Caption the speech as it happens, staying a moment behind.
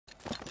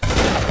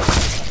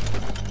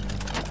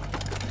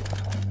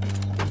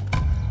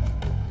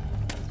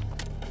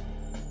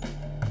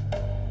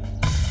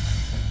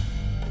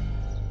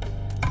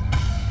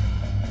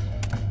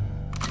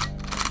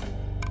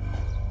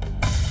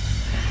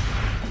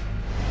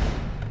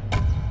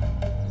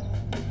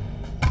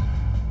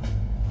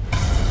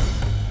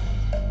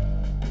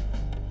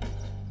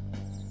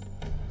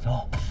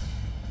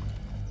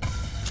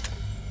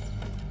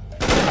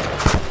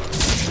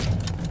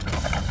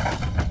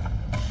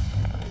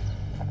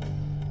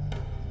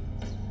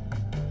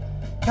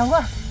长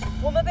官，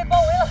我们被包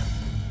围了。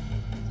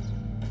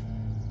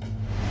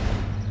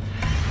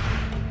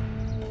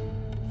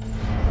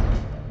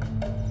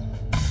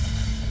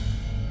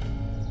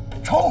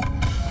冲！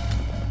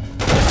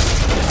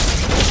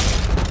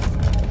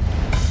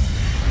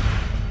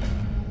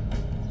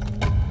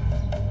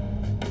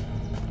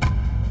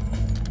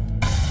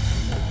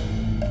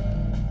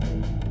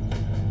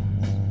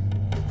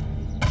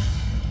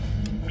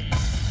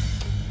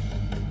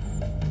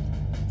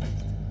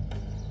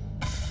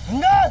混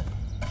蛋！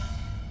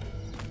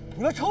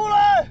你们出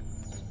来！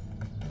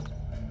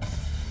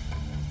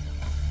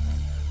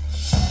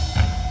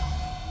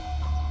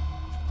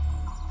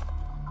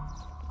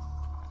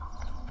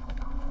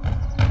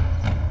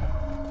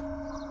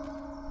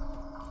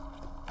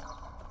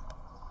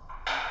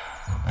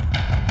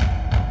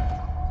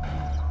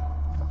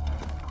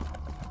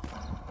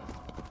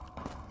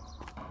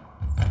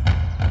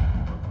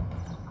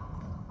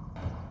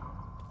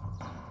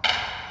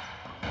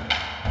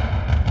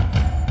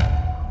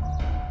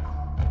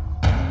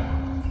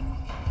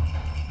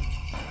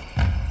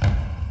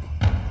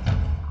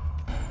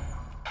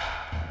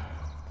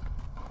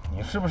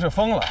是不是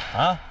疯了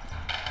啊？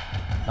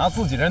拿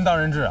自己人当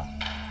人质啊？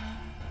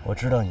我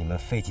知道你们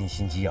费尽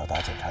心机要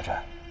打检查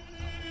站，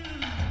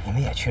你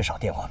们也缺少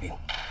电话兵。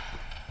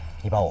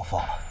你把我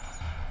放了，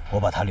我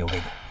把他留给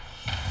你。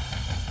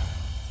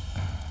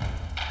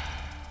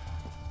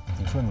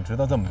你说你知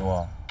道这么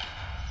多，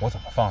我怎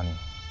么放你？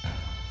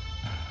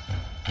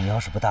你要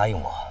是不答应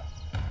我，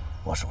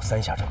我数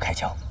3下就开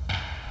枪。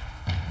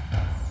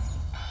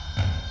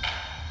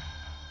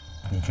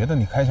你觉得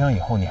你开枪以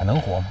后你还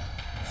能活吗？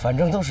反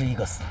正都是一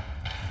个死，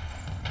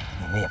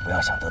你们也不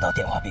要想得到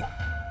电话兵。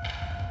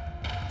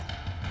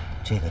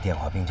这个电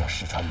话兵叫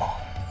石川茂，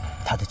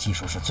他的技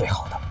术是最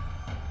好的，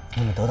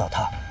你们得到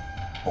他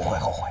不会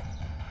后悔。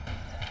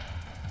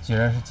既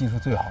然是技术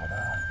最好的，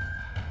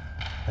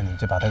那你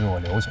就把他给我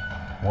留下。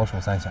我数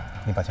3下，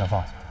你把枪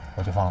放下，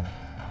我就放你。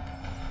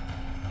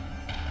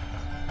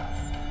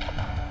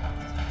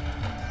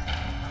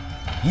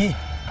1、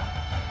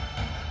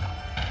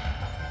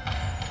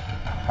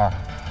2。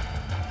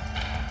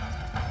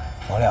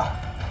王亮，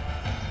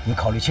你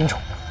考虑清楚。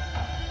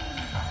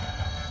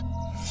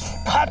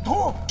叛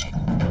徒！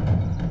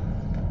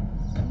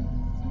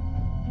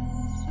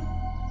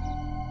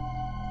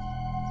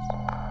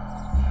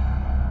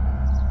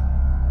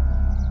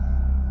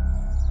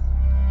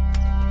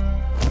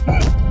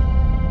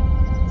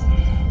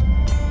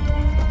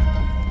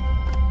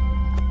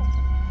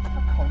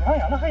烤羊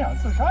羊的还想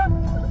自杀？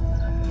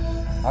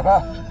阿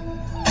甘。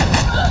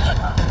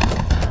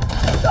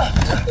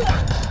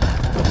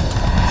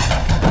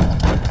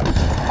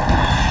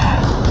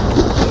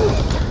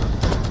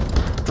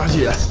抓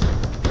起！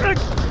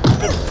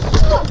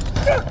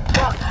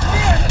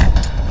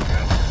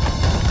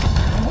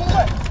红队，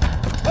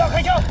不要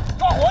开枪，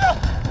抓活的，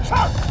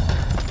上！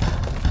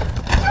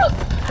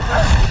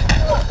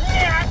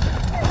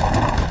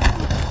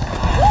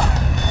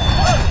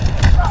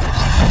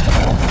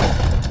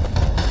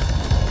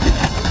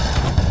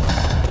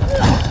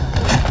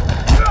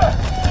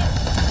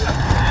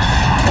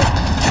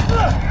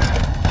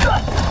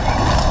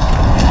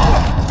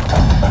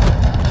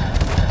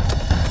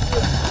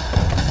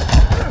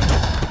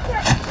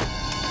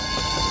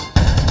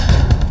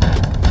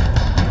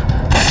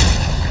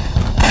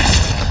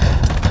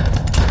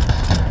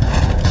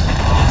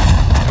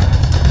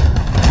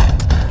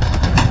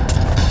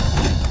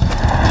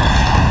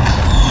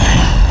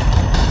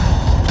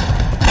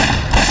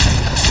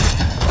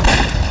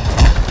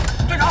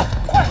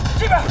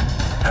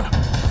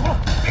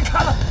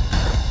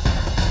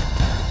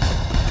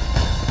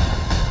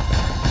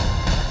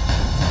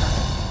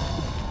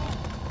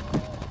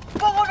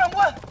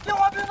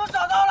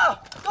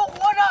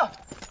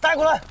带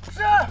过来。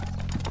是。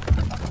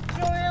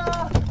救命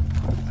啊！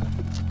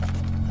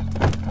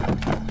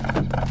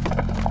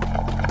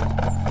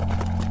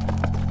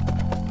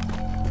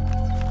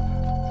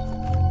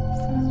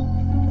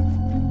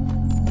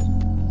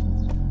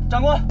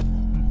长官，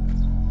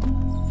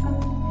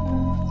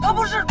他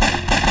不是。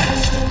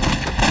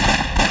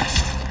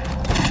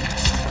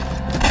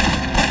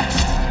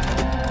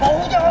保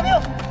护电话兵。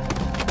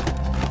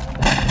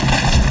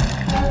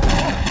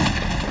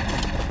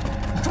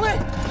追！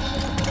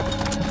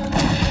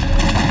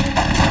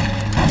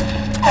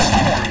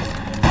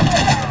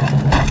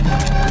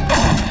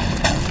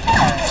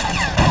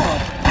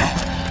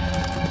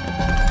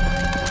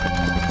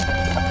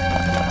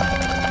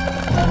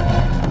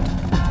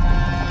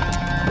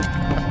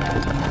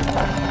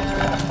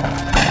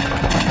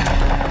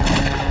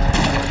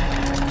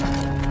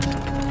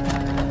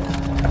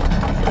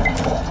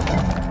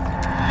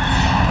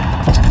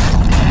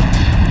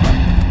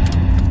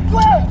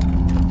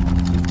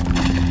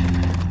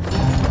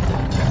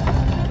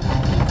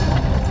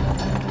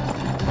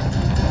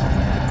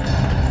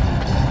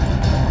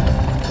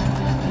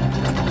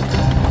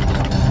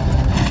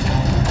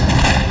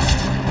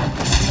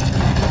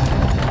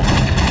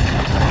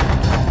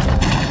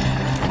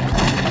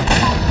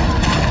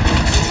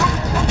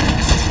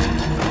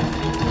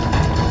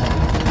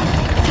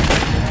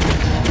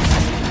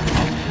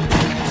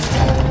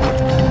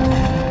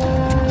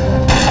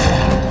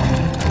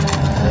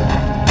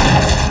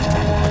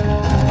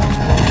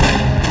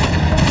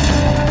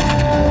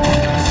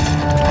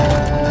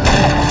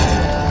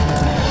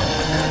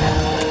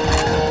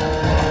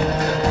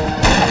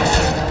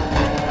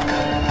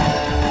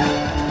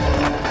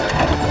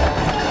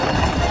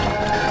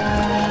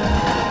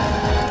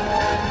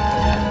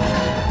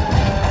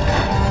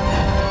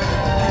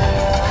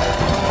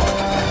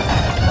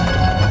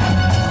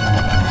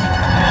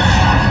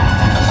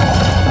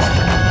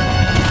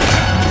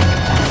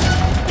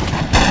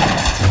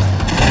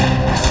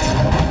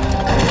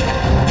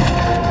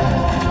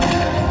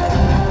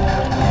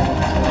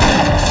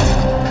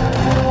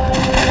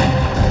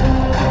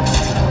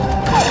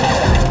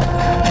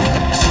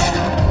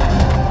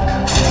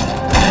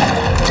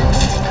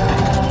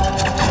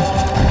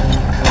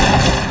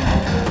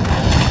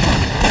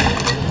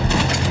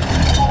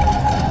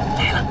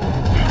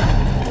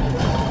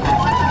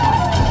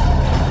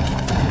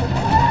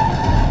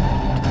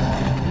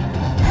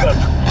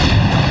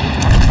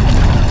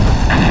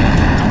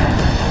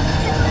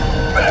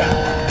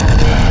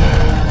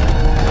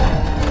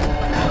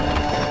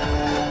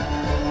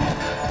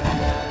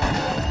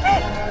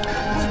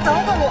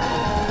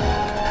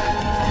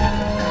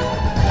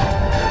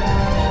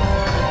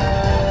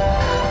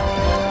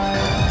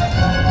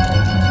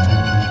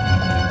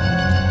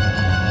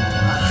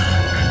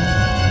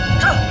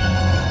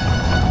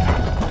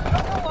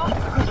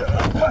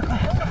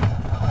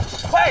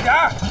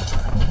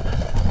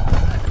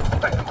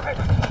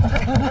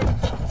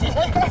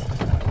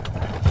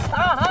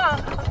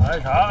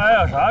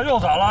啊？又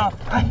咋了？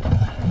哎，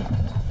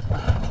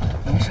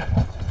没事，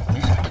没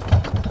事。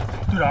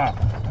队长，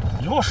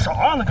以后少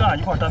让他跟俺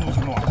一块单独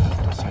行动啊。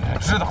行，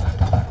知道了。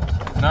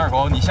那二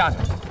狗，你下去。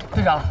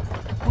队长，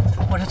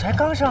我这才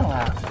刚上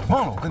来。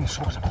忘了我跟你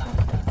说什么了？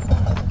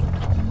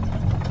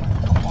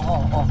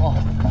哦，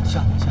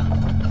行，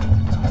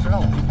早知道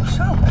我就不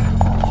上来。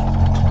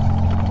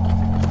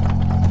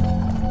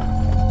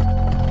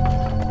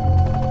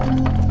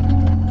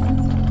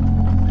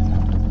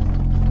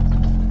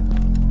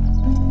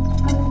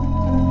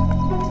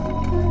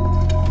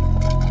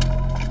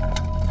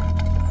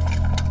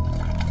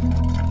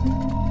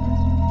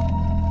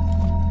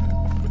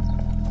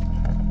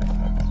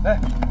哎，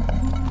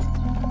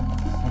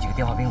那几个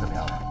电话兵怎么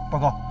样了？报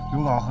告，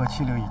永敖和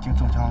7柳已经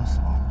中枪死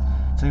亡，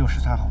只有石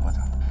川还活着。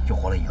就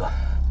活了一个。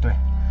对，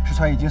石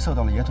川已经受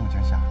到了严重惊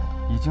吓，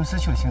已经失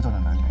去了行走的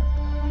能力。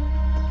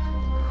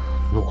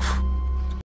懦夫！